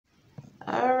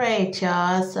All right,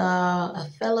 y'all. So, a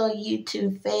fellow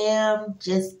YouTube fam,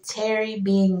 just Terry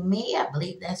being me, I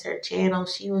believe that's her channel.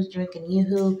 She was drinking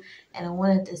yoo-hoo, and I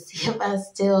wanted to see if I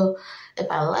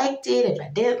liked it, if I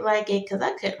didn't like it, because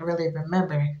I couldn't really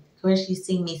remember. Of course, you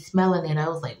see me smelling it, I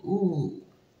was like, ooh,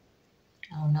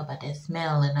 I don't know about that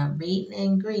smell. And I'm reading the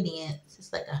ingredients.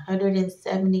 It's like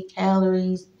 170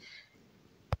 calories.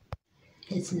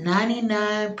 It's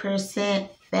 99%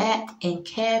 fat and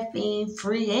caffeine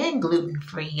free and gluten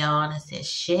free, y'all. And it says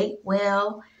shake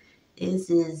well. This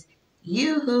is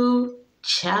yoo-hoo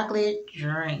chocolate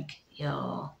drink,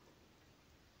 y'all.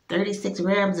 36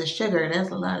 grams of sugar. That's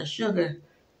a lot of sugar.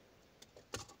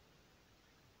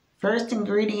 First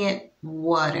ingredient,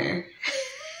 water.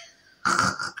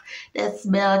 That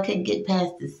smell, I couldn't get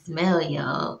past the smell,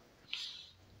 y'all.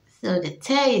 So the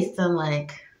taste, I'm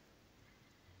like,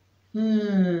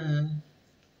 I'm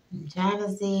trying to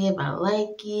see if I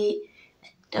like it,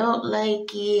 don't like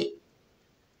it.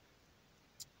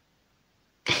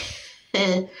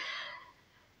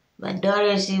 My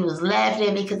daughter, she was laughing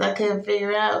at me because I couldn't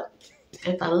figure out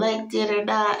if I liked it or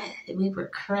not. And we were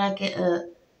cracking up.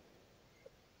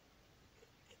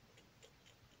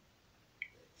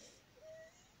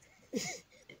 I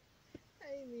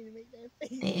didn't mean to make that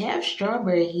face. They have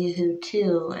strawberry yoo-hoo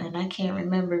too, and I can't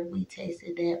remember if we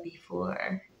tasted that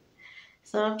before.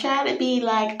 So I'm trying to be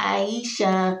like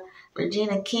Aisha,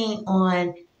 Regina King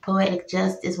on Poetic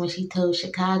Justice when she told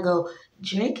Chicago,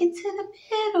 drink it to the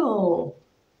middle.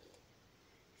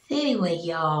 So anyway,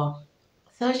 y'all.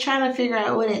 So I was trying to figure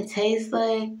out what it tastes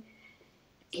like. And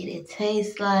it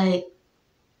tastes like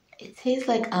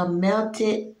a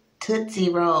melted Tootsie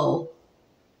Roll.